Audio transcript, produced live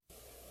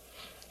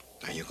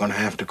Now, you're gonna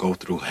have to go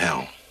through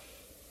hell.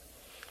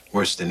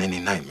 Worse than any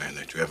nightmare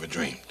that you ever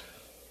dreamed.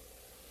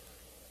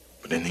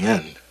 But in the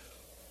end,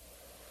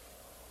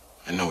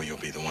 I know you'll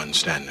be the one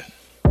standing.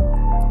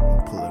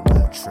 I'm pulling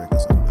back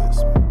triggers on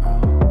this, man.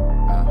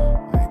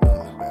 I ain't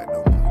pulling back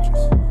no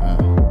punches.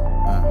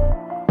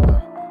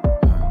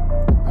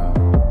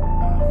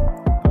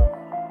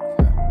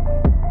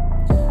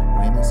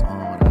 When it's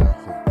on, I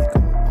hope you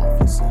go off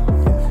yourself.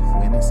 Yeah.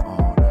 When it's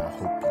on, I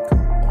hope you go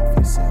off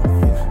yourself.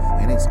 Yeah.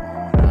 When it's on,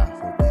 I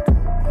hope you go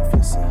off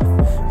yourself.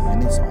 When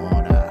it's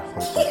on, I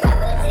hope you go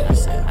off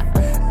yourself.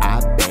 I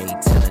bang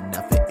till the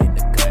nothing in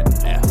the gun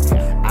left.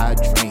 I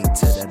drink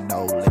till the no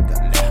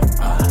liquor left.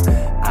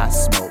 I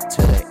smoke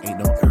till there ain't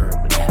no herb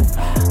left.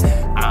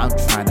 I'm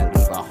trying to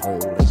leave a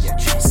hole in your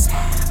chest. I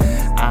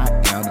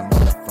am the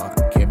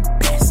motherfucking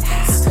best.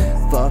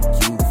 Fuck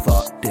you,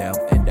 fuck them,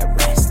 and the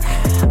rest.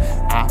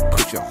 I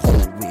put your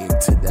whole wig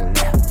to the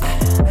left.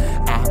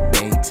 I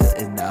bang till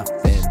there's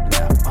nothing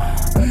left.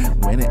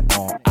 When it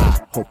on, I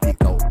hope you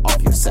go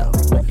off yourself.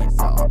 When it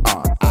I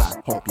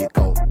hope you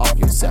go off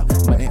yourself.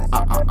 When it I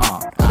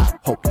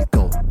hope you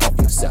go off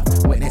yourself.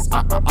 When it's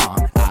I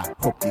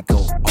hope you go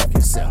off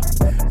yourself.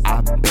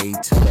 I bang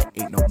till there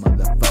ain't no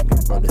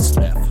motherfucking bullets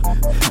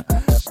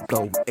left.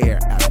 Blow air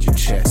out your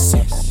chest.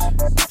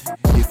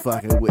 You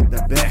fucking with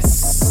the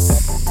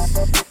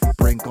best.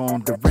 Bring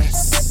on the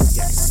rest.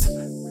 Yes.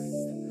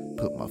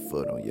 Put my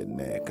foot on your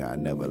neck, I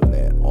never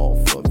let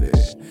off of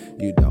it.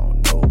 You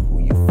don't know who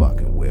you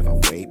fucking with.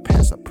 I'm way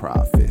past a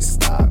prophet.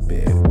 Stop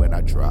it. When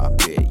I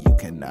drop it, you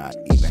cannot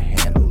even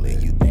handle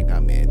it. You think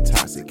I'm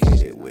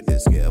intoxicated with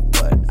this gift,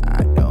 but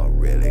I don't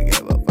really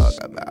give a fuck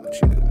about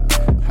you.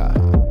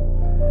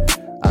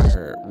 I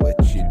heard what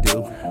you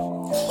do.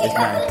 It's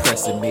not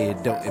impressing me,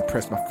 it don't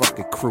impress my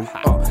fucking crew.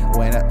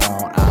 When it's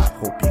on, I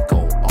hope you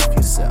go off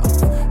yourself.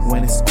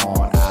 When it's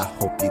on, I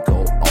hope you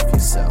go off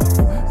yourself.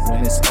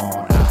 When it's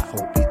on, I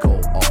hope you go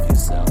off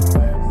yourself.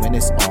 When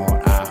it's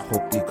on, I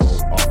hope you go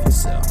off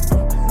yourself.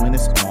 When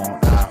it's on,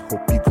 I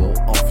hope you go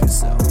off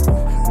yourself.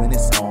 When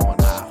it's on,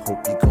 I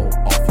hope you go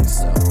off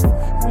yourself.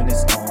 When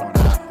it's on, I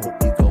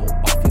hope you go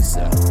off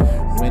yourself.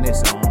 When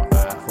it's on, I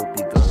hope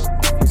you go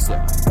off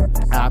yourself.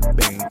 I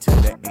bang till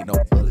there ain't no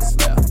bullets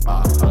left.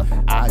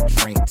 I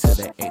drink till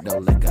there ain't no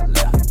liquor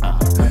left.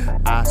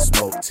 I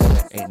smoke till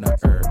there ain't no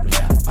herb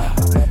left.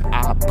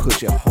 I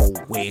push your whole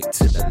wig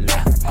to the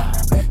left.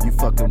 You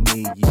fucking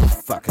me, you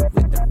fucking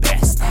with the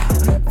best.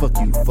 Fuck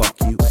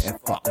you, and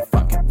fuck the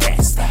fucking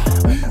best.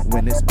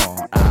 When it's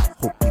on, I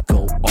hope you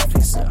go off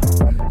yourself.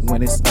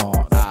 When it's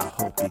on, I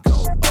hope you go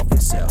off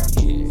yourself.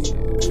 Yeah,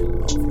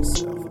 off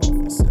yourself, off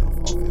yourself,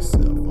 off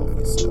yourself, off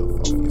yourself,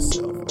 off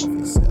yourself, off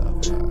yourself.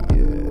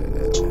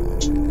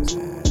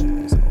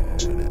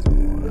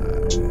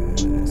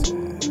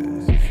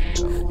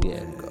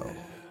 Yeah, go.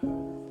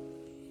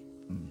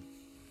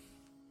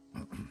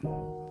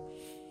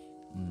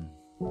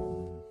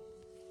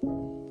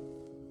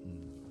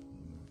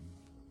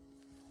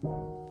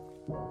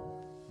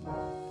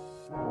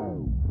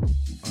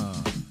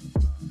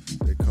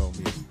 They call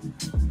me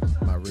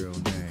my real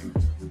name,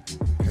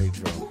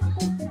 Pedro.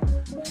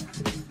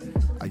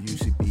 I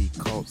usually be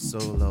called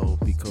solo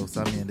because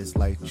I'm in this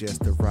life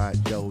just to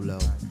ride dolo.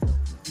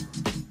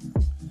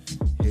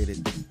 Hit it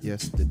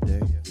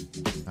yesterday,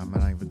 I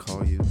might not even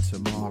call you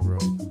tomorrow.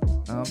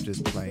 I'm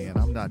just playing,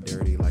 I'm not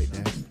dirty like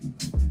that.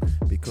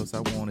 Because I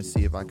want to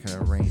see if I can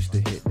arrange to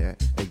hit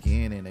that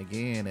again and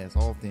again as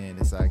often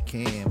as I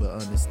can. But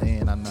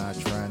understand, I'm not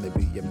trying to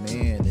be your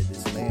man in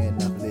this land.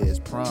 None of this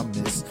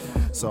promise,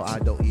 so I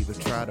don't even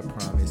try to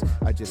promise.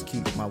 I just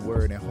keep my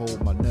word and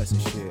hold my nuts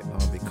and shit.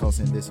 Because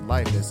in this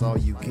life, that's all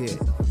you get.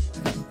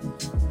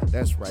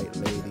 That's right,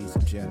 ladies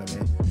and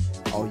gentlemen.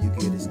 All you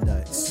get is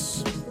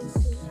nuts.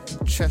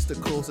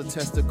 Chesticles and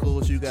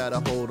testicles, you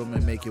gotta hold them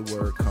and make your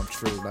word come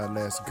true. Now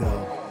let's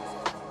go.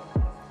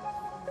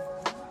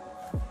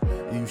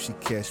 You should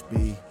catch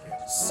me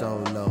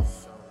solo.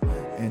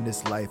 In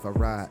this life I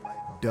ride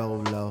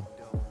dolo.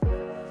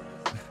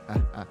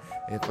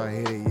 If I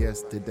hit it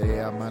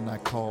yesterday, I might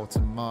not call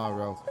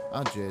tomorrow.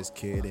 I'm just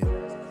kidding.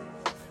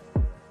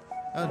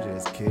 I'm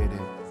just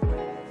kidding.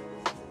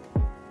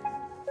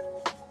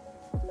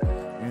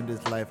 In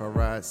this life I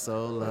ride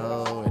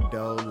solo and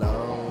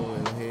dolo.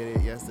 And hit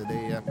it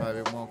yesterday, I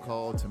probably won't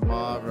call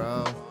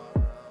tomorrow.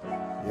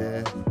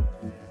 Yeah.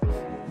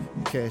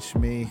 Catch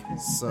me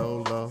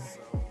solo.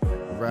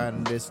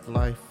 Riding this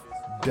life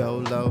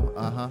dolo,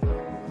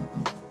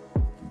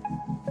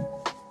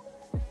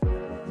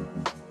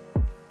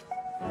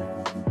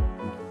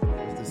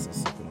 What's this I'm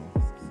sipping on?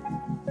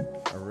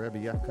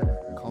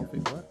 Arabica coffee,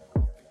 what?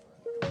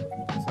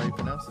 That's how you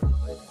pronounce it?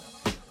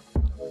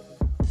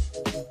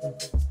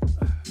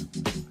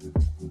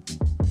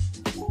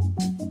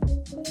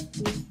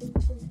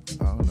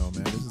 I don't know,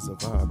 man. This is a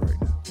vibe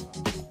right now.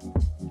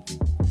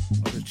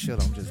 I'm just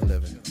chilling, I'm just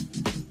living.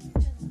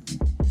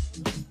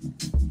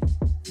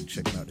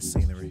 Checking out the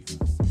scenery.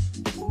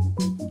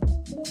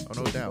 Oh,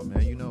 no doubt,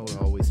 man. You know,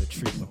 always a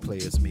treat when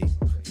players meet.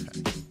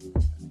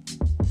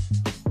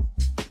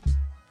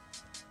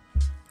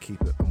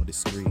 Keep it on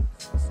discreet.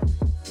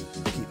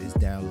 Keep this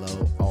down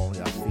low, all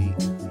your feet.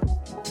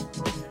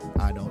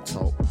 I don't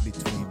talk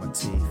between my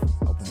teeth.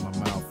 Open my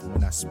mouth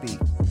when I speak.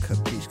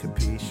 Capiche,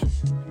 capiche.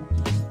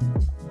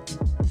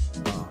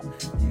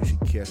 You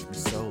should catch me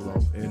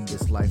solo. In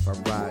this life I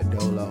ride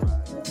dolo.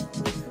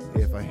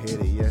 If I hit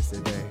it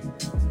yesterday,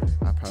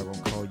 I probably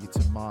won't call you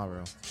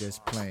tomorrow.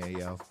 Just playing,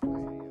 yo.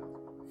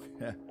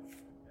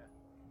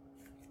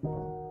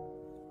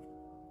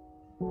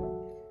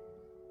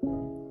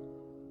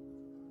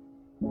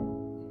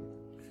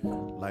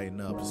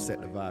 Lighten up,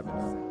 set the vibe.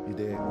 You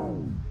dig?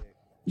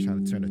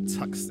 Trying to turn the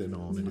tungsten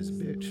on in this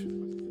bitch.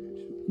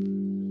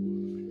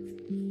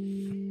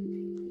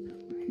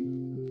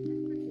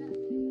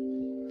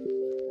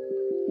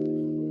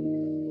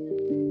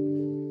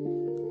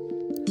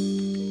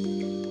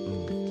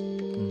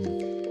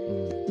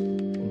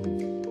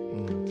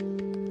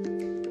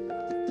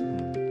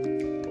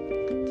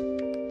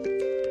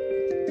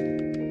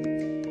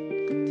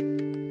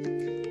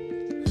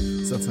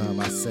 Sometimes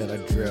I said I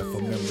drift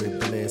for memory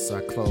bliss.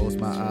 I close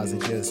my eyes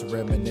and just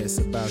reminisce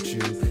about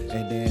you.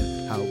 And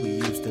then how we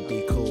used to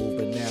be cool,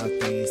 but now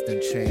things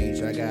done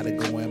change. I gotta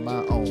go in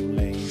my own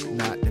lane,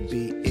 not to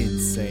be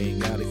insane.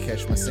 Gotta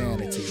catch my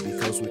sanity,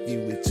 because with you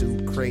it's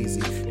too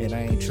crazy. And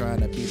I ain't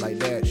trying to be like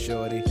that,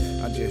 shorty.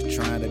 I'm just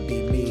trying to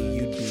be me,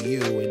 you'd be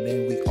you. And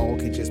then we all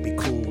could just be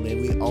cool,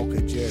 and we all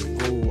could just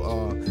rule.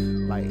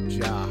 Like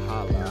Ja,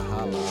 holla,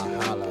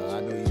 holla, holla.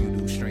 I know you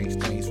do strange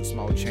things for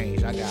small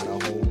change. I got a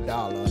whole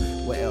dollar.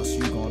 What else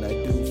you gonna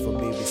do for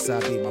me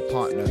besides be my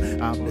partner?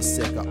 I'm the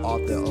second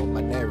author of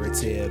my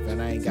narrative, and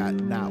I ain't got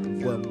not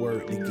one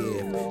word to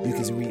give. You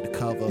can read the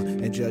cover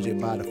and judge it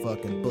by the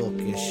fucking book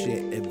and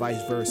shit, and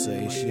vice versa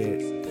and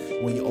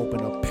shit. When you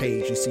open a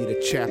page, you see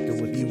the chapter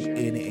with you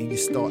in it, and you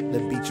start to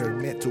beat your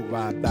mental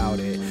ride about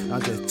it. I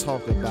just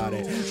talk about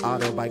it,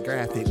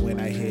 autobiographic when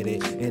I hit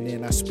it, and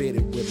then I spit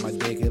it with my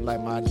dick. It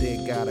like my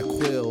dick got a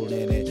quill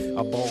in it,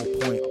 a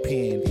ballpoint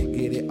pen.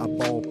 Get it, a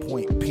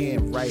ballpoint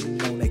pen,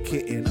 writing on that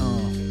kitten.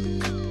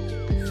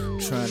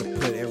 Trying to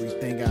put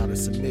everything out of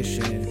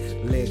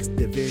submission, legs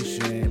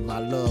division. My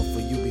love for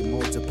you be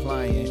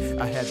multiplying.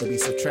 I had to be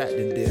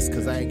subtracting this,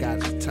 cause I ain't got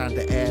time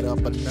to add up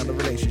another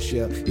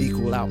relationship.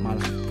 Equal out my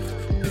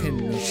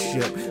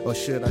penmanship, or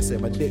should I say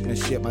my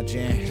dickmanship, my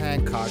Jan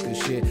Hancock and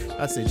shit.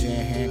 I said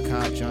Jan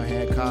Hancock, John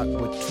Hancock,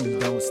 but you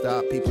don't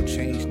stop. People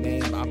change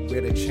name, I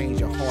better change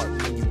your heart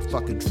when you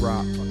fucking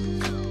drop.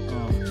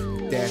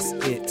 That's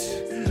it.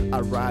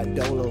 I ride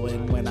dolo,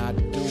 and when I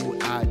do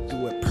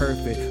it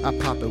perfect. I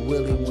pop a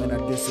wheelie when I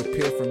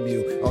disappear from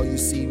you. Or you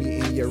see me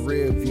in your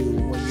rear view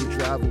when you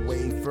drive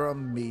away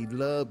from me.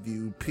 Love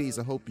you, peace.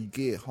 I hope you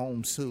get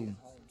home soon.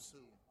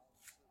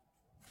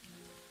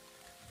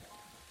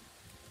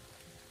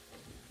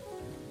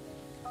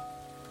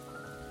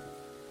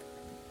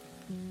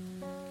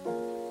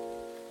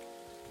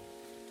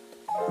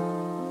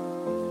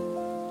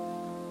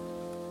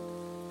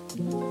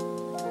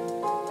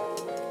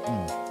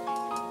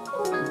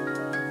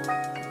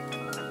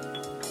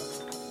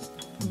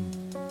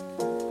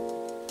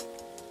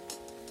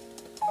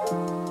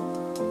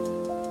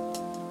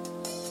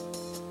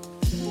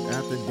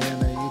 After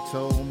dinner, you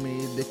told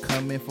me to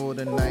come in for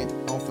the night.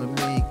 Offer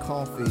me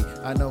coffee,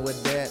 I know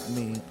what that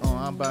mean.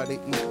 I'm about to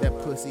eat that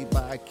pussy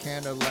by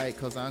candlelight,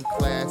 cause I'm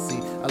classy.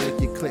 I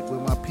lick your click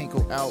with my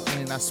pinko out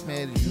when I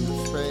smell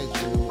you, spread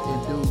you,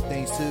 and do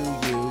things to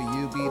you.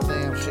 You be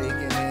damn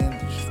shaking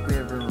and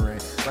shivering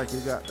like you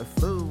got the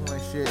flu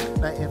and shit,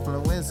 like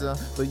influenza.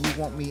 But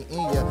you want me in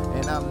ya,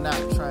 and I'm not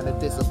trying to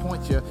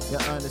disappoint ya. You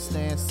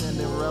understand,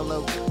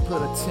 Cinderella?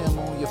 Put a Tim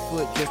on your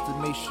foot just to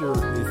make sure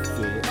it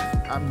fit.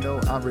 I know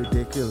I'm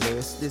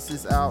ridiculous, this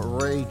is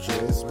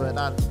outrageous, but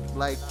I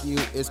like you,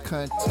 it's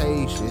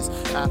contagious.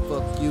 I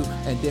fuck you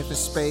in different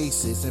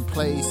spaces and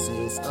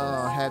places.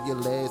 Have your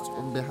legs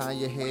behind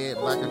your head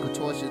like a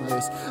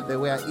contortionist. The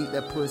way I eat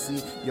that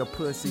pussy, your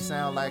pussy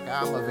sound like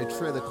I'm a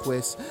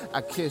ventriloquist.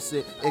 I kiss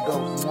it, it go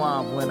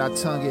mwah when I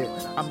tongue it.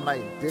 I'm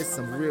like, this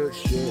some real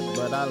shit,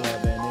 but I love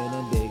it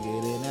and dig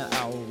it, and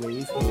I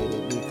always hit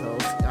it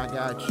because I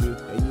got you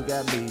and you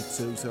got me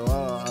too. So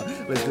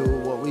let's do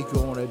what we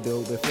gonna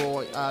do.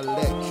 Before I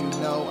let you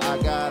know I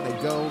gotta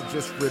go,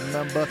 just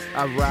remember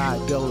I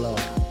ride dolo.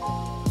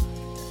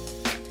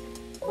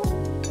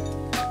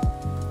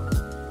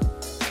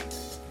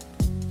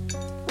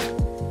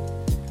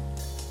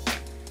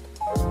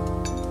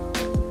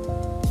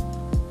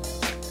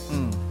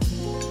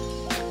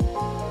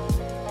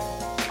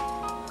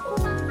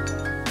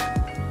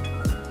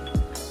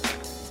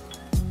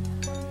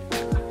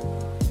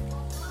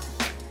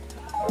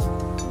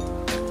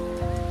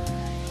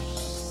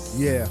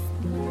 Yeah.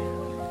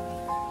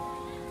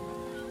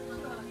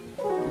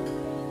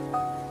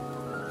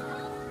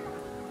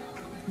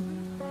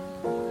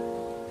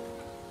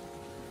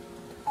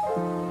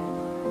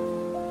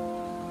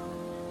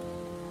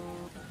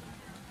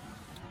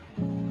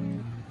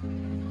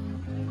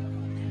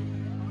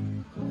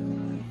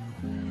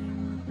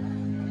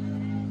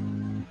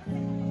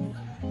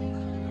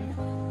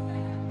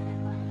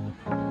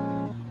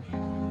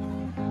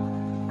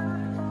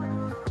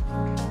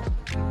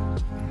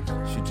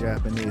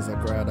 Japanese, I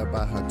grabbed her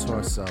by her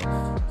torso.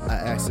 I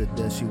asked her,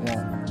 does she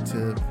want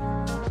to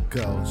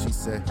go? She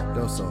said,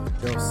 doso,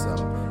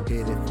 doso.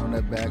 Hit it from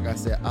the back, I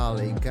said,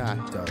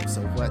 arigato.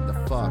 So what the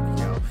fuck,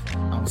 yo?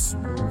 I'm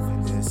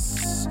smoothing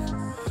this.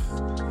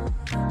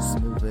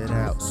 Smooth it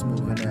out,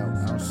 smooth it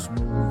out. I'm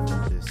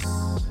smoothing this.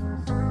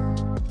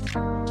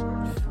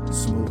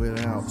 Smooth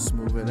it out,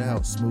 smooth it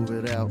out, smooth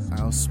it out.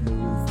 I'm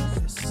smoothing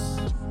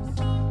this.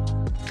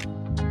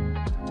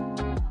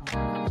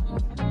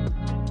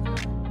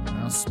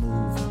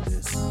 Smooth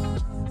this.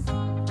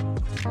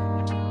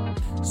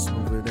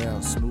 Smooth it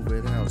out, smooth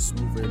it out,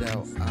 smooth it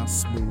out. I'm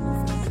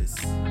smooth this.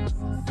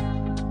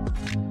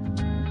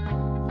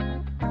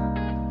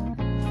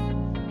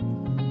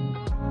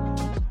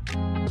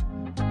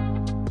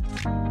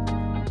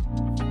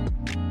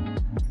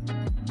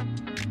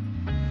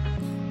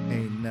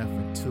 Ain't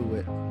nothing to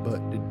it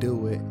but to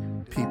do it.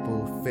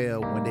 People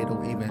fail when they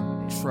don't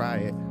even try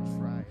it.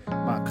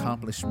 My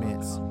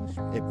accomplishments,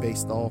 it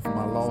based off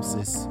my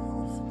losses.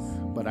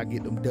 But I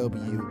get them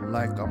W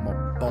like I'm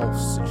a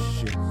boss and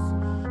shit.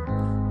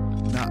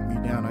 Knock me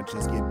down, I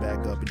just get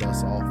back up and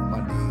dust off my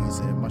knees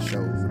and my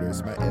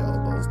shoulders, my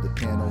elbows,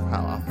 depend on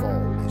how I fall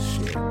and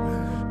shit.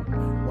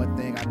 One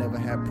thing I never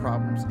had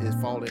problems is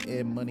falling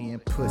in money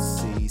and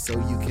pussy, so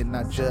you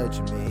cannot judge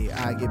me.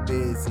 I get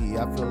busy,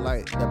 I feel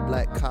like the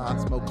Black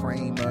Cosmo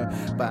Kramer,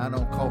 but I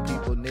don't call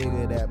people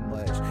nigga that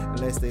much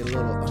unless they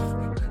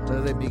little.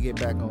 Let me get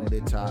back on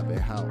the topic,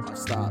 how I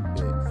stop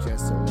it.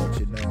 Just to let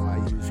you know, I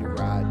usually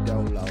ride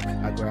dolo.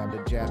 I grabbed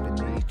a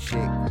Japanese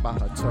chick by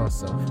her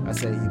torso. I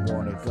said, you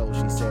wanna go?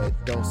 She said,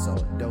 doso,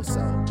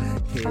 doso.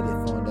 Hit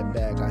it from the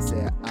back, I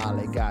said,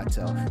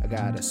 arigato. I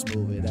gotta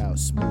smooth it out,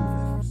 smooth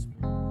it.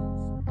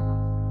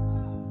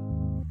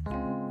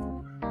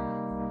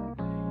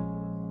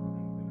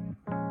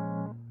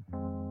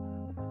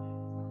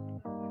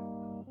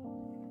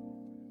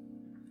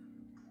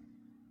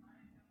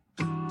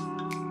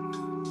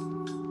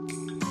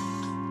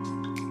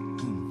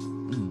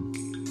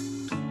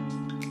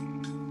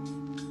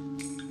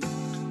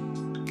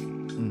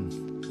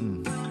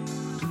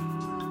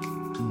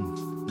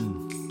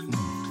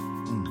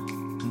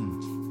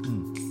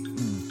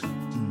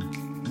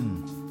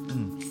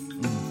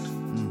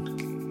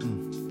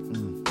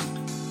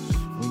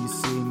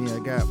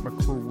 Got my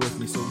crew with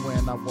me, so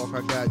when I walk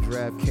I got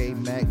Draft,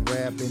 K-Mac,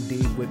 Rap, and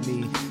D with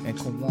me, and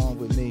Kwan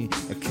with me,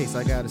 in case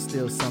I gotta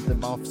steal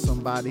something off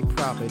somebody's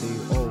property.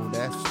 Oh,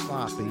 that's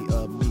sloppy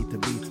of me to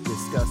be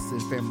discussing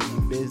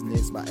family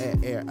business, but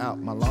air out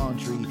my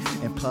laundry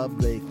in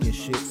public and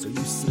shit. So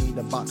you see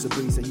the box of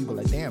breeze and you be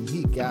like, damn,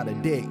 he got a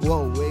dick.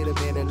 Whoa, wait a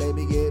minute, let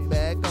me get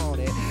back on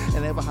it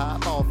and never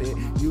hop off it.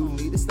 You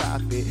need to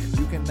stop it,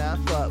 you cannot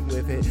fuck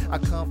with it. I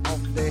come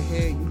off the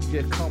head, you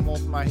just come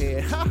off my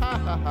head. Ha ha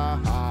ha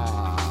ha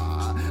ha.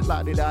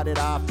 La di da di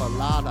da fa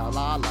la la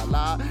la la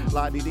la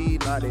la di di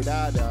la di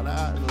da da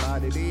la la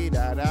di di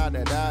da da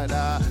da da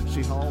da.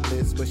 She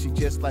homeless, but she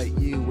just like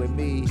you and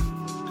me.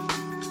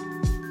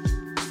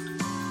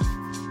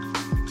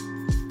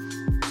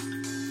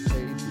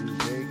 Hey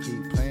DJ,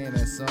 keep playing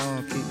that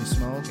song, keep me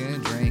smoking,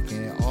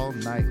 drinking all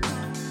night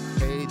long.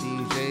 Hey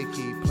DJ,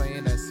 keep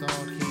playing that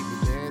song, keep me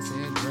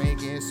dancing,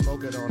 drinking,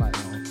 smoking all night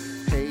long.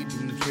 Hey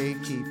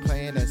DJ, keep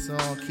playing that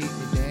song, keep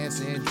me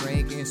dancing,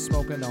 drinking,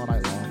 smoking all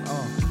night long.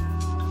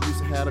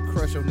 Had a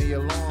crush on Nia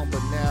Long,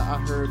 but now I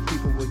heard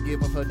people were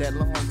giving her that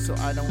long, so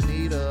I don't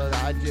need her.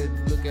 I just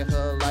look at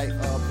her like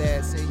a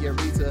bad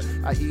senorita.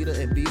 I eat her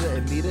and beat her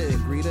and meet her and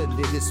greet her and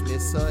then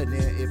dismiss her, and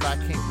then if I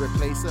can't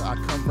replace her, I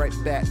come right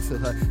back to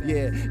her.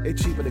 Yeah,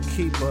 it's cheaper to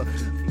keep her.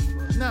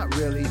 Not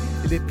really,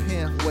 it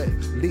depends what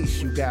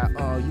leash you got.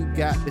 You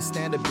got the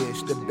standard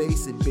bitch, the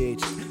basic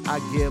bitch. I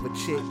give a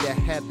chick that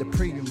have the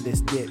premium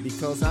this dick,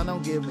 because I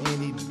don't give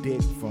any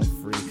dick from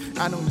free.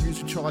 I don't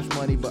usually charge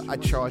money, but I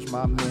charge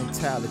my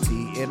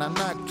mentality. And I'm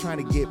not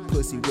trying to get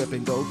pussy whip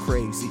and go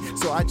crazy,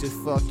 so I just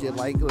fuck you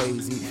like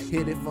lazy.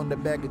 Hit it from the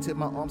back until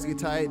my arms get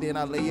tired, then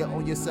I lay you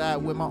on your side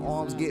when my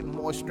arms get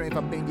more strength. I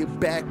bend you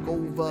back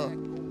over.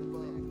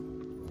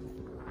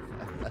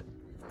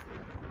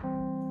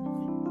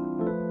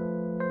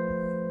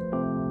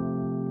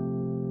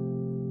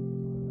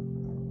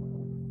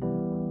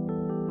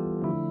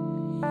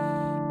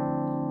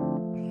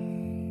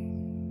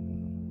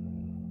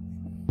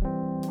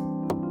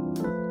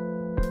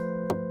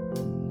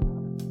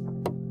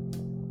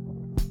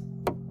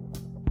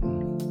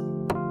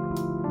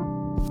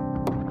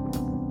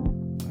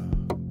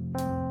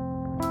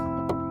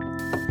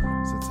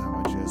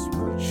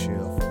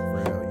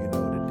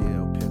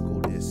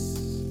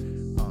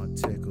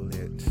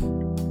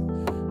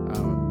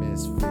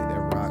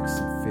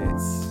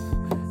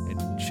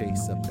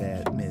 Chase a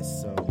bad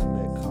miss, so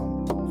let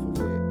come off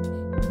of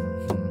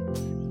it.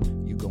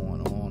 You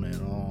going on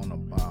and on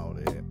about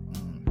it.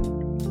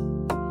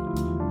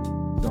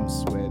 Don't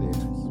sweat it.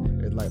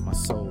 It's like my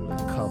soul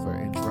is covered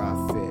in dry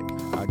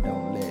fit. I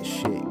don't let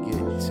shit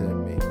get to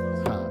me.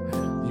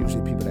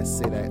 Usually people that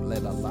say that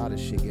let a lot of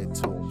shit get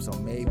to them, so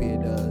maybe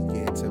it does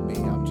get to me.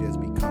 I'm just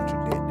be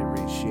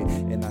contradictory shit,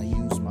 and I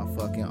use my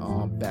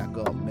fucking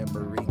backup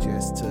memory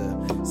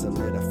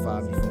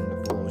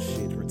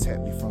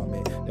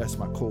That's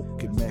my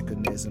coping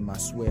mechanism. I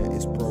swear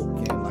it's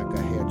broken like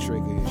a hair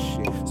trigger and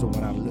shit. So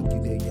when I look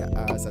you in your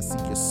eyes, I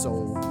see your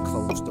soul.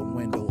 Close the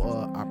window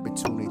of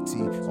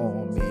opportunity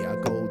on me. I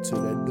go to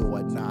the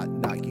door, knock,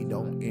 knock, you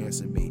don't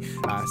answer me.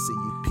 I see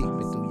you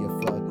peeping through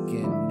your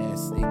fucking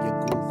nest and your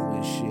Google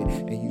and shit,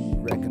 and you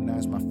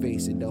recognize my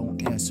face and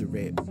don't answer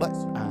it. But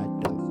I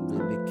don't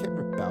really care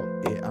about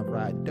it. I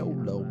ride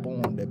dolo,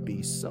 born to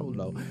be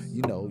solo.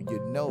 You know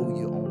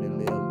you only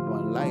live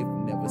one life.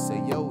 Never say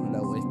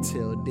YOLO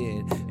until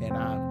then. And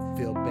I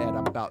feel bad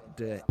about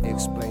to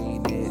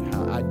explain it.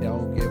 How I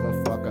don't give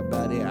a fuck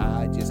about it.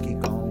 I just keep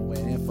going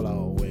and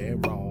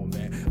flowing,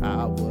 roaming.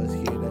 I was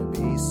here to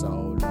be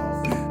solo.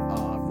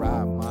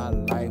 Ride my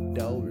life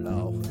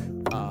dolo.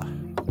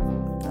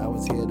 I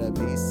was here to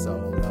be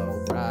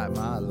solo. Ride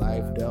my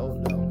life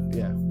dolo.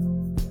 Yeah.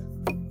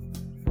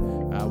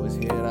 I was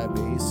here to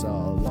be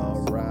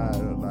solo. Ride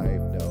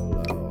life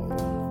dolo.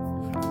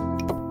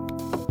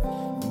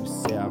 You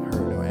say I've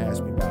heard, don't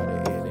ask me about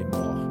it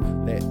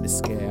anymore. Let the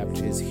scab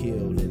just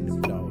heal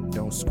and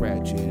don't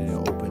scratch it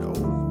and open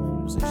old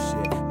wounds and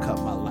shit. Cut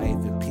my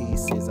life in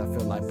pieces. I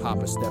feel like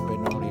Papa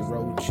stepping on these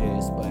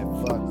roaches, but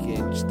fuck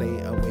it,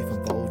 stay away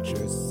from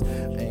vultures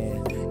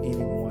and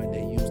anyone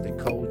that use their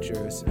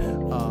cultures.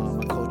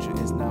 My culture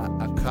is not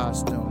a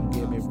costume.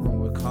 Give me room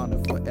with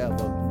Wakanda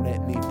forever.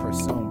 Let me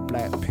pursue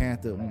Black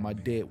Panther on my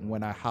dick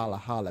when I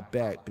holla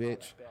back,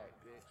 bitch.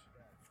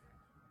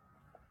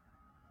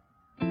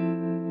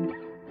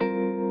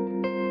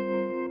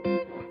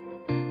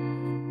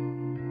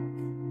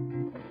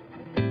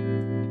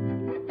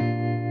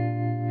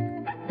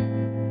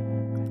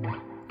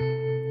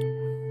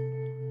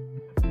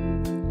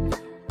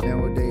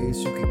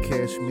 Nowadays you can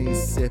catch me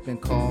sipping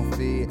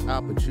coffee,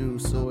 apple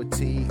juice or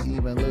tea,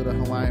 even little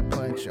Hawaiian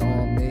punch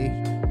on me.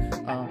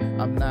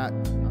 I'm not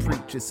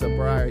preaching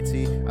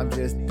sobriety, I'm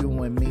just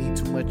doing me.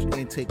 Too much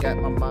intake, got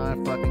my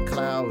mind fucking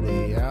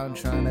cloudy. I'm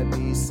trying to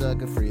be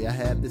sucker free, I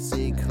have to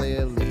see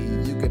clearly.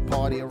 You can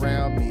party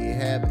around me,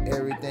 have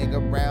everything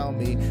around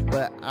me,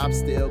 but I'm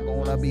still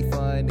gonna be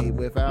funny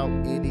without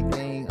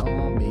anything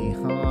on me.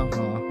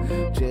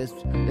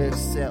 Just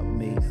accept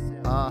me.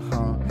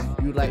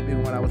 You like me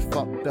when I was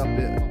fucked up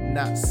and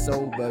not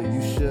sober.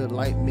 You should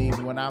like me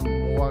when I'm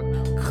more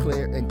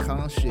clear and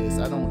conscious.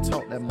 I don't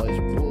talk that much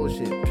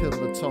bullshit.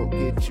 Pillow talk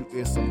get you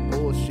in some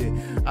bullshit.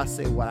 I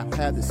say what I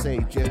have to say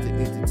just to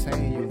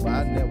entertain you, but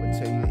I never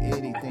tell you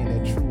anything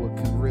that true or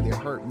can really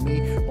hurt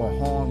me or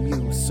harm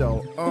you.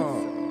 So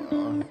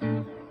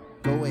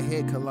go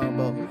ahead,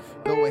 Columbo.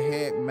 Go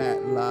ahead,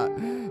 Matlock.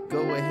 Go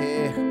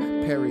ahead,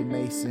 Perry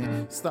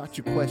Mason. Start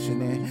your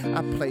questioning.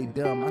 I play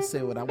dumb. I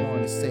say what I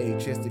want to say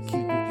just to keep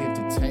you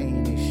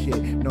entertained and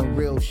shit. No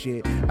real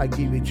shit. I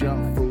give you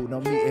junk food. No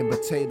meat and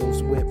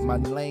potatoes with my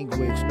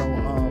language.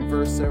 No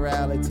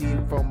versatility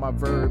from my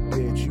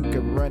verbiage. You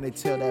can run and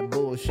tell that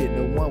bullshit.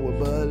 No one would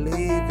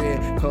believe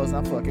it. Cause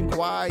I'm fucking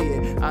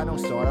quiet. I don't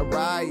start a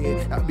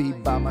riot. I be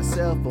by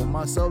myself on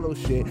my solo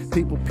shit.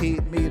 People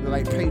peep me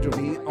like Pedro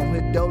be on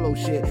his dolo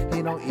shit.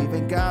 He don't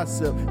even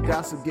gossip.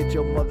 Gossip get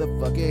your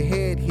motherfucking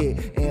head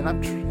hit. And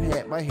I'm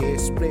had my head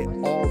split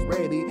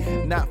already.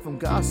 Not from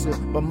gossip,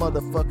 but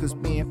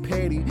motherfuckers being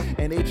petty.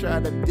 And they try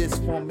to diss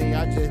for me,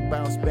 I just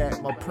bounce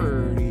back my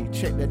purdy.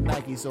 Check the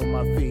Nikes on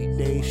my feet,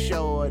 they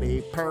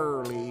shorty,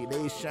 pearly.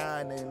 They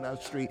shine in the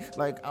street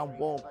like I'm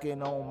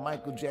walking on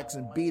Michael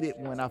Jackson. Beat it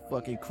when I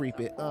fucking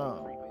creep it.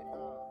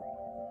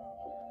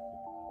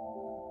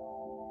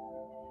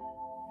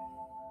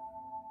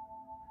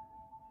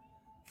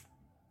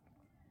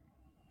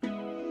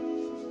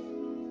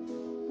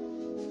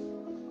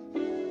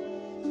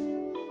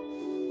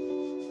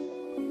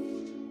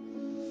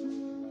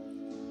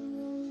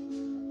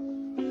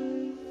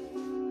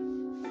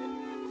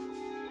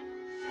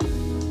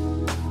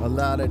 A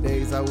lot of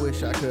days I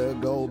wish I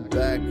could go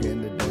back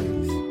in the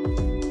days.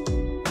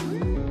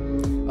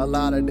 A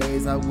lot of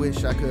days I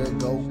wish I could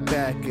go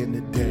back in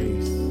the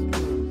days.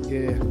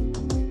 Yeah.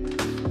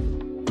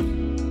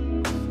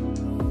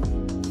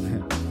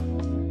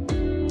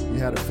 You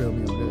had to feel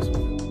me on this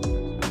one.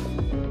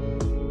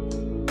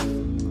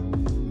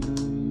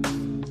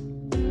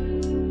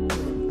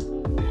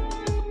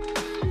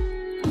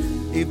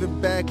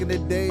 Even back in the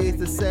days,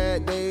 the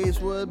sad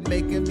days were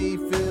making me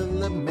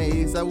feel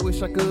amazed. I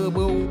wish I could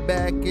go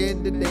back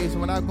in the days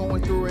when I'm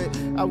going through it.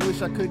 I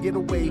wish I could get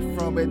away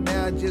from it.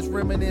 Now I'm just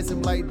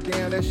reminiscing like,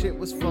 damn, that shit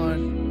was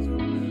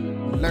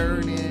fun.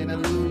 Learning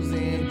and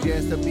losing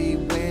just to be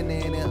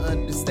winning and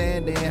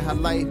understanding how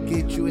life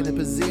gets you in a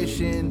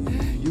position.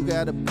 You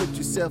gotta put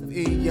yourself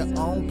in your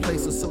own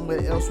place or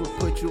somewhere else will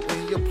put you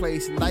in your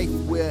place. Life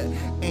will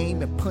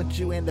aim and punch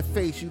you in the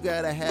face. You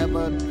gotta have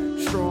a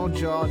strong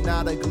jaw,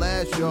 not a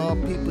glass jaw.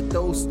 People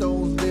throw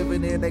stones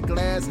living in a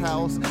glass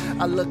house.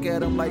 I look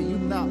at them like, you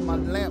knock my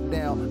lamp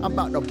down, I'm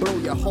about to blow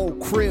your whole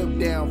crib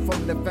down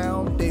from the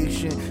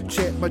foundation.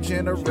 Check my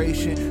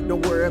generation,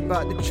 don't worry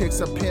about the chicks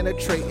I'm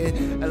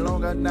penetrating. As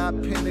long as I'm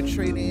not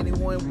penetrating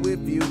anyone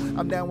with you,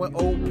 I'm down with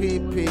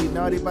OPP,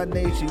 naughty by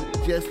nature,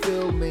 just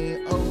feel me.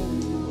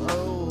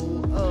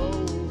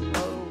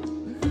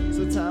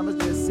 Sometimes I'ma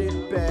just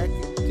sit back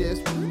and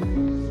just.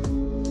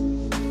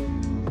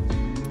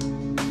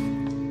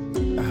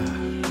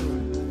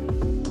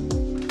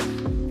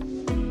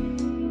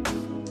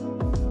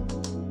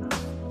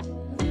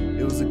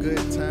 It was the good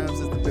times,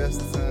 it's the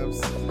best times,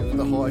 it's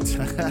the hard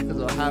times,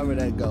 or however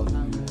that go.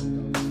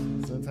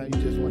 Sometimes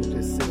you just want to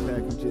just sit back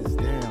and just,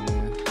 damn,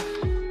 man.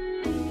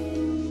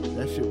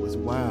 That shit was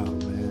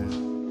wild, man.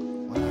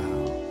 Wow.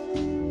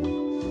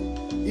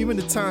 Even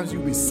the times you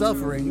be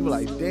suffering, you be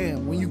like,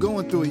 damn. When you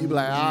going through it, you be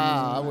like,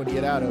 I want to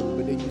get out of it.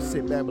 But then you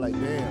sit back and be like,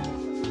 damn.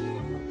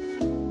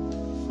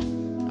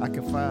 I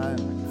can find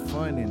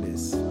fun in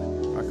this.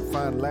 I can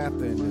find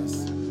laughter in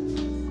this.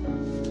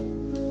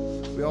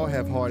 We all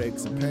have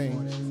heartaches and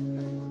pain.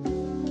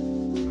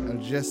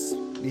 And just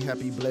be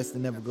happy, blessed,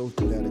 and never go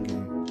through that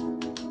again.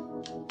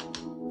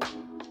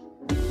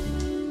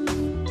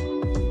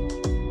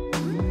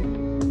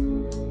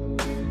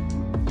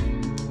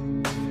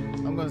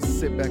 I'm gonna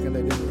sit back and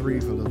let this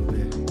breathe a little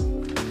bit.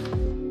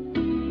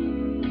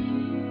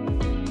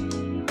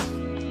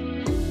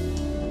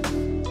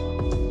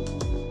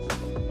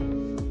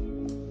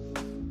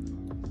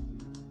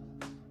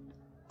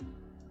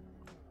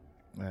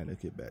 All right,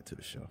 let's get back to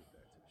the show.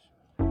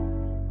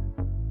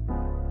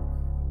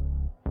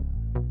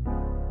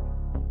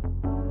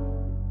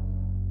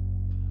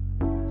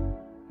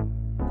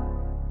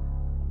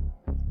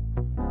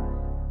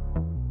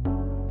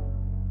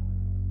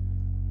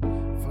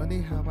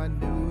 Funny how I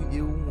knew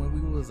you when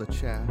we was a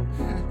child.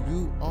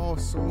 You all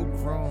so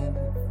grown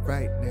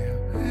right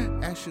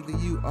now. Actually,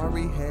 you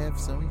already have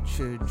some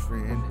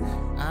children.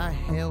 I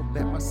held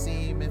back my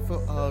semen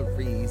for a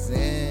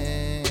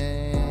reason.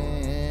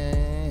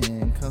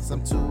 Cause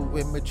I'm too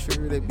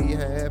immature to be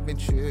having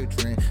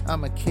children.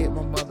 I'ma keep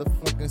my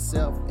motherfucking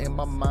self in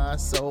my mind,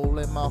 soul,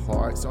 and my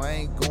heart. So I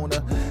ain't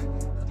gonna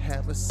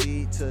have a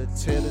seat to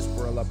tear this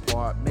world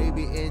apart.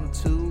 Maybe in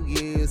 2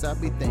 years I'll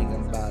be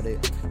thinking about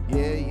it.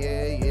 Yeah.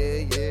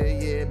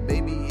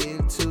 Maybe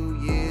in 2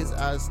 years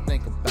I'll just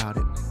think about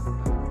it.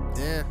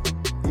 Yeah.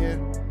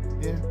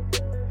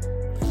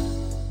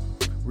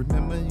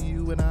 Remember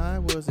you and I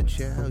was a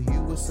child.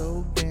 You were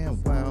so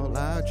damn wild.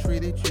 I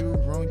treated you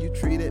wrong, you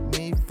treated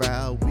me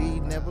foul.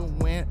 We never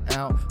went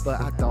out, but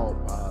I thought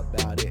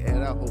about it,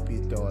 and I hope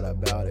you thought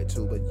about it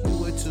too. But you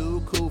were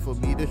too cool for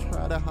me to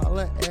try to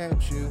holler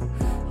at you.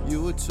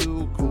 You were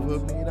too cool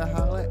for me to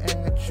holler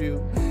at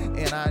you.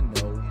 And I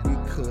know we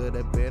could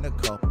have been a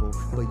couple,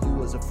 but you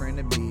was a friend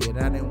of me, and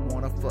I didn't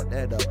want to fuck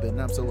that up. And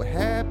I'm so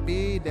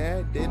happy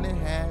that didn't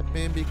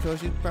happen,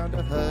 because you found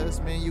a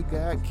husband, you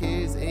got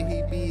kids, and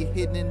he be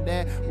hitting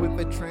that with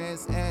a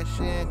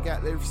transaction.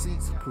 Got the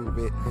receipts to prove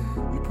it.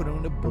 You put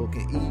on the book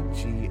and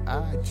EG,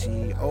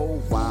 IG,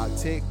 oh wow,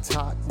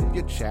 TikTok with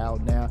your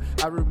child now.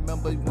 I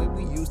remember when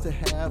we used to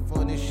have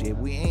fun and shit.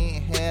 We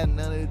ain't had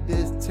none of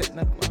this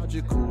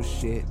technological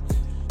shit.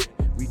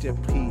 We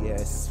just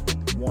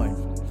PS1.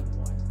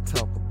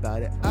 Talk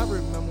about it. I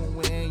remember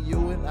when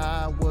you and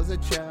I was a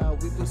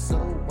child. We were so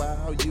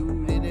wild.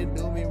 You didn't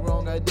do me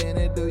wrong, I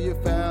didn't do you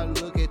foul.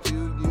 Look at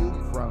you, you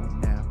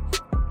grown now.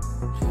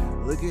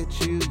 Look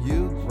at you,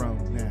 you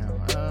grown now.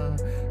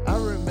 I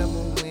remember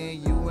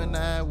when you and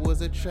I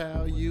was a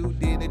child. You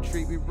didn't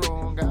treat me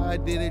wrong, I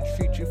didn't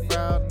treat you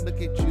foul.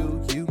 Look at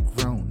you, you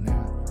grown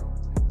now.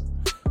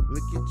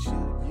 Look at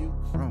you, you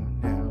grown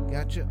now.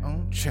 Got your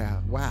own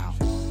child. Wow.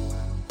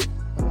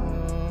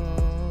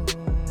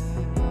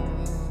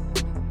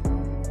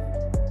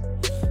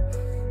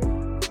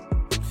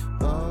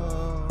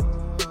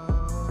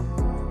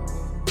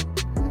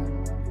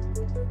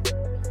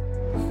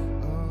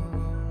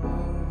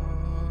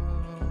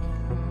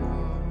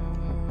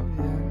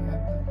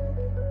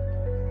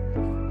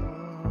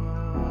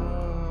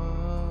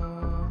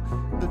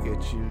 Look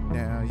at you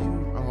now,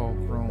 you all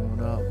grown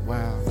up,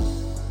 wow.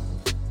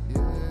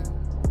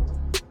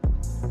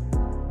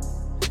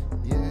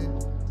 Yeah.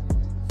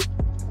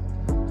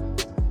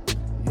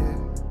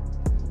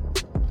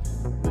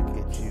 Look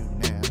at you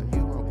now,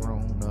 you all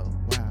grown up,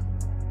 wow.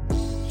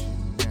 Look at you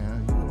now,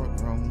 you all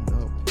grown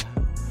up,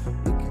 wow.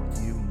 Look at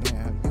you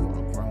now, you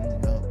all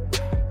grown up,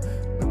 wow.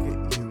 Look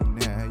at you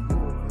now, you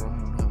all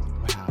grown up,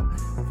 wow.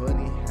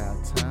 Funny how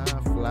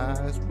time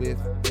flies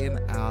within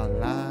our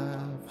lives.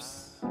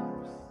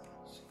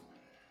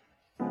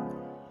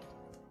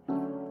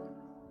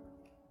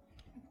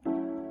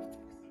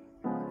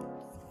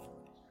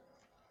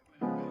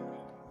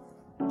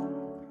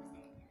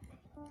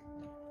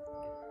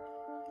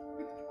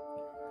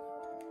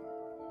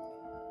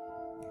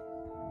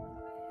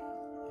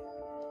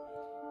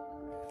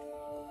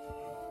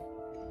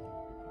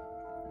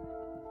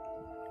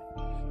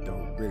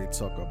 Don't really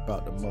talk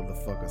about the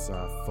motherfuckers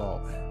I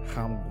fought.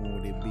 How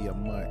would it be a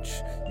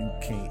munch? You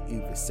can't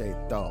even say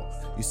thought.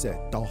 You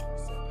said thought.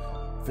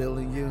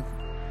 Feeling you?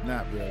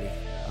 Not really.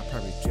 I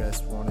probably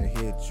just wanna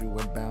hit you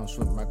and bounce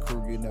with my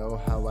crew. You know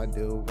how I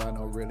do. I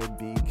don't really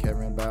be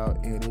caring about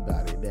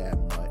anybody that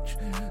much.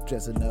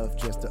 just enough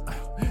just to,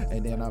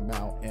 and then I'm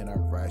out in a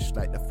rush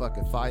like the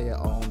fucking fire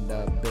on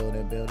the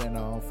building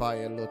on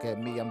fire. Look at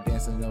me, I'm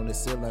dancing on the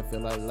ceiling, feel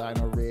like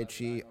Lionel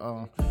Richie.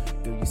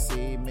 Do you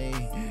see me?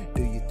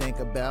 Do you think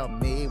about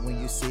me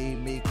when you see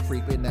me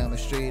creeping down the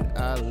street?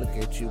 I look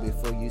at you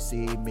before you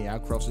see me. I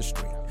cross the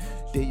street.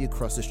 Did you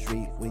cross the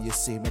street when you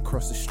see me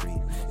cross the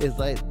street? It's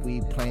like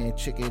we playing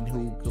chicken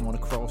who gonna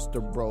cross the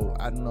road.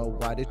 I don't know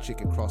why the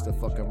chicken crossed the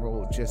fucking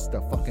road just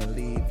to fucking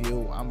leave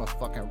you. I'm a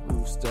fucking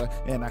rooster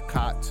and I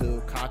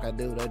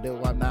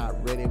cock-a-doodle-doo. I'm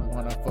not ready,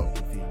 wanna fuck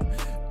with you.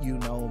 You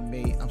know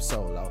me, I'm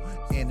solo.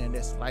 And in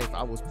this life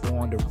I was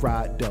born to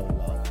ride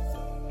dolo.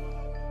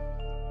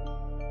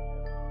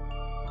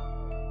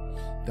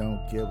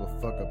 Don't give a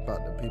fuck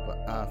about the people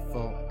I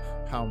fought.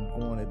 How I'm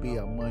going to be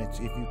a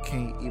munch if you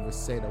can't even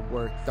say the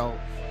word thought.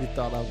 You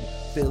thought I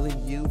was feeling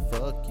you,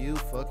 fuck your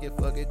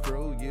fucking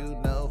crew. You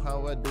know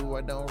how I do,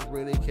 I don't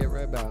really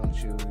care about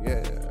you,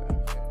 yeah.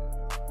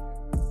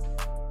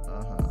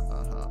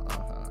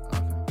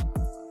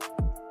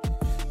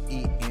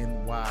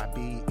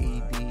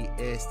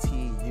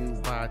 ENYBEDSTUY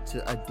to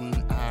a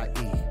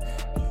DIE.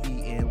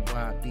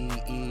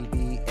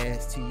 ENYBEDSTUY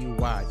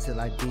till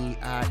I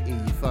DIE.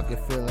 You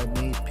fucking feeling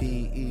me?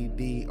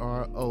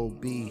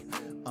 PEDROB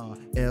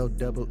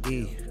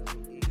LEE.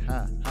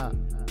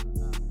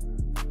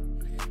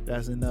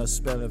 That's enough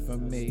spelling for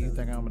me. You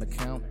think I'm gonna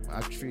count?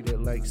 I treat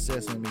it like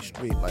Sesame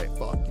Street, like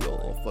fuck you,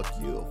 fuck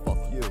you,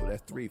 fuck you.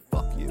 That's 3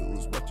 fuck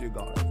yous. What you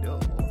gonna do?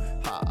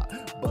 Ha!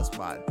 Bust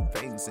my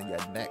veins in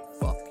your neck.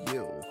 Fuck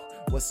you.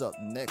 What's up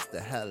next? The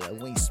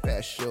Halloween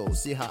special.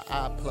 See how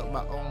I pluck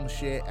my own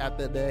shit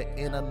after that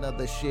in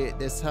another shit.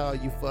 That's how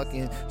you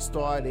fucking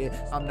started.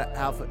 I'm the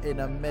alpha and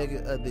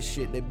omega of the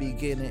shit. The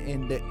beginning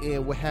and the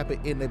end. What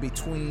happened in the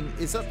between?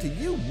 It's up to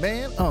you,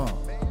 man.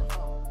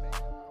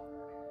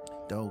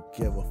 Don't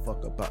give a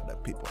fuck about the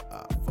people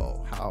I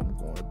fought. How I'm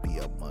gonna be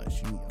a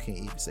munch. You can't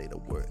even say the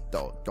word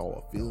thought.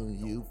 Feeling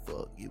you,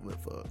 fuck you, and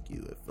fuck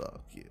you, and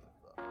fuck you.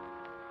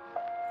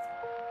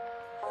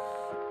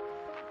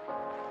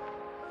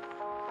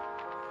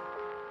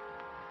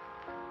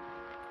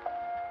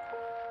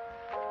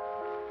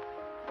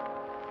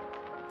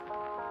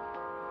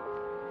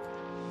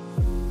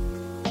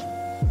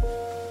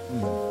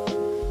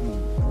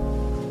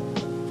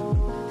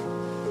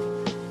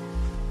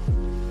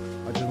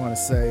 I just want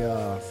to say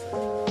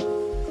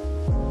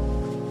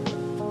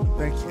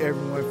thank you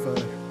everyone for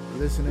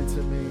listening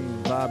to me,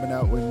 vibing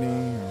out with me,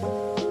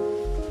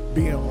 and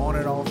being on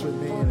and off with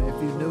me. And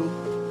if you're new,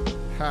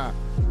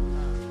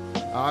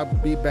 I'll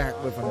be back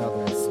with another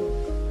one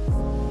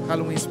soon.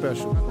 Halloween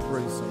special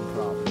pretty soon,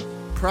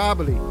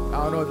 probably. I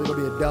don't know if it's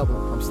gonna be a double.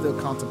 I'm still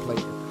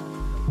contemplating.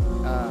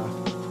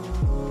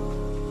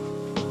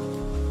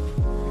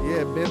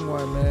 Yeah, been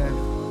one, man.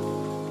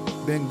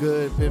 Been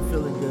good, been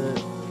feeling good.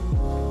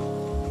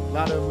 A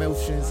lot of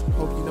emotions.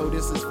 Hope you know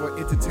this is for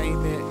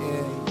entertainment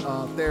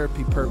and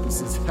therapy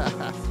purposes.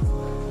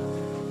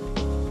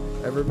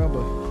 And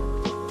remember,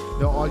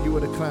 don't argue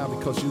with a clown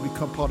because you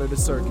become part of the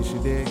circus, you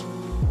dig?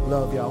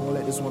 Love y'all. I'm gonna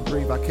let this one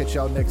breathe. I'll catch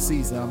y'all next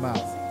season. I'm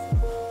out.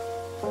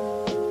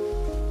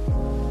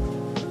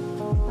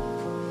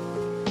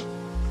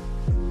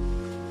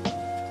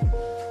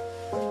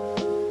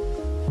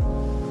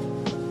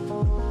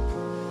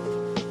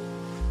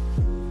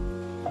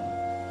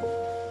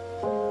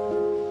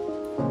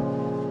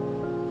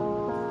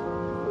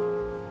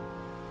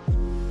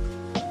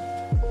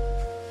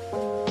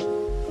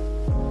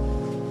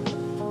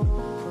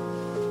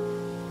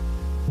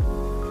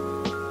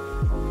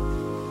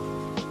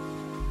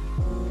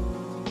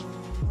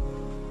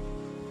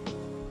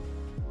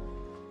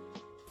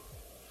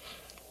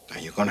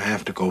 You're gonna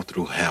have to go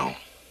through hell.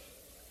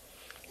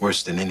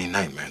 Worse than any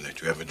nightmare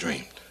that you ever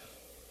dreamed.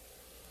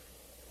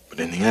 But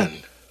in the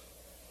end,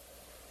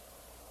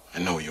 I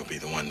know you'll be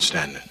the one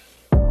standing.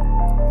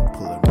 I'm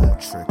pulling more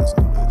triggers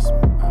on this,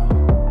 man.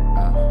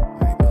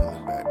 I ain't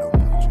pulling back no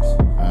punches.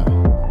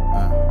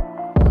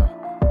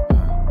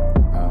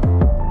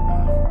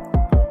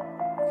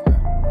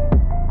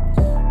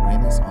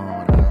 When it's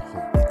on, I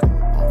hope you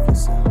go off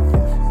yourself.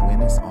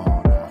 When it's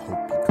on, I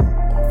hope you go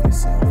off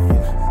yourself.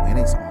 When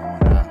it's on,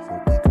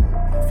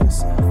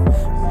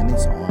 when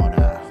it's on,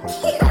 I hope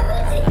you go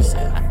off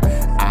yourself.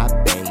 I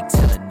bang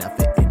till the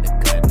nothing in the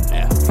gun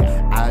left.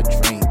 I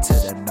drink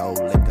till the no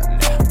liquor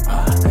left.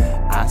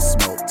 I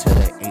smoke till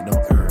there ain't no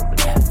herb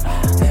left.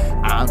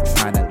 I'm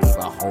trying to leave a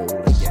hole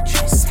in your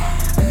chest. I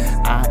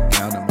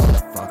am the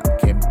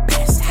motherfucking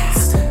best.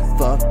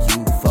 Fuck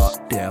you, fuck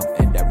them,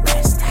 and the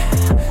rest.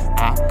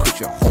 I put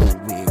your whole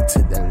wig to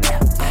the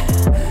left.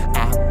 I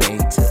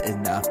bang till there's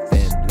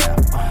nothing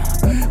left.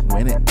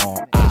 When it on,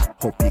 I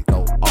hope you go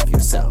off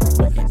yourself.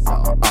 I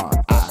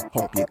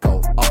hope you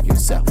go off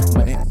yourself.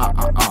 When it I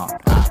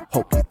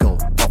hope you go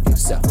off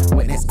yourself.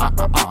 When it's I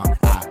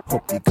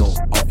hope you go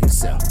off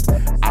yourself.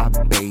 I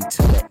bait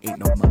till there ain't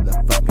no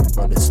motherfucking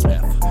bullets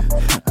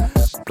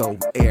left. Blow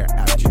air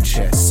out your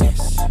chest.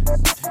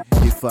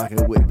 You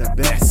fucking with the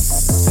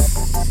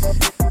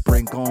best.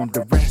 Bring on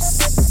the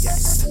rest.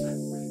 Yes.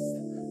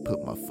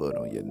 Put my foot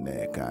on your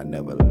neck. I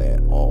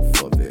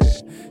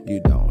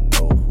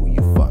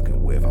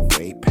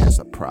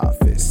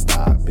profit.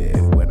 Stop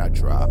it when I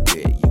drop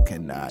it. You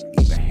cannot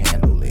even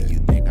handle it. You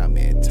think I'm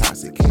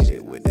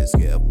intoxicated with this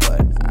gift,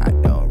 but I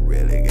don't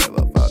really give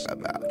a fuck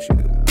about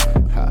you.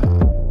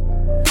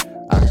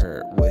 I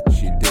heard what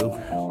you do.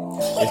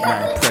 It's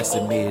not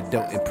impressing me. It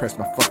don't impress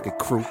my fucking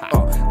crew.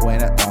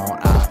 When it's on,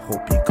 I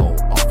hope you go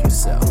off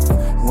yourself.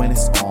 When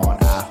it's on,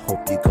 I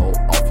hope you go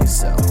off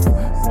yourself.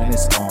 When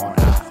it's on,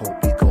 I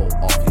hope you go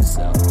off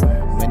yourself.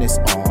 When it's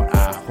on,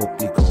 I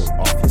hope you go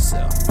off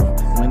yourself.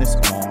 When it's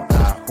on,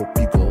 I hope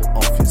you go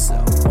off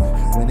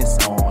yourself. When it's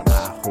on, I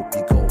hope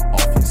you go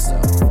off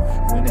yourself.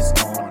 When it's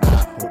on, I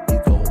hope you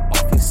go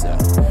off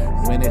yourself.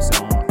 When it's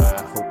on,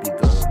 I hope you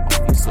go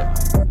off yourself.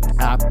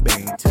 I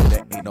bang till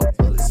there ain't no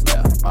bullets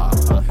left.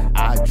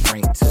 I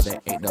drink till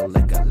there ain't no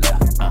liquor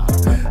left.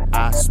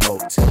 I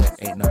smoke till there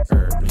ain't no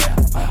herb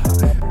left.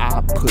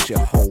 I push your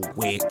whole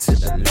wig to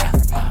the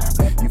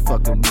left. You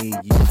fucking me,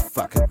 you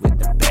fucking with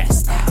the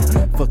best.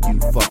 Fuck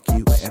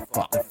you, and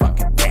fuck the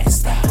fucking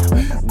best.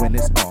 When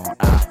it's on,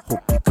 I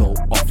hope you go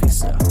off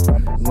yourself.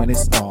 When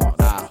it's on,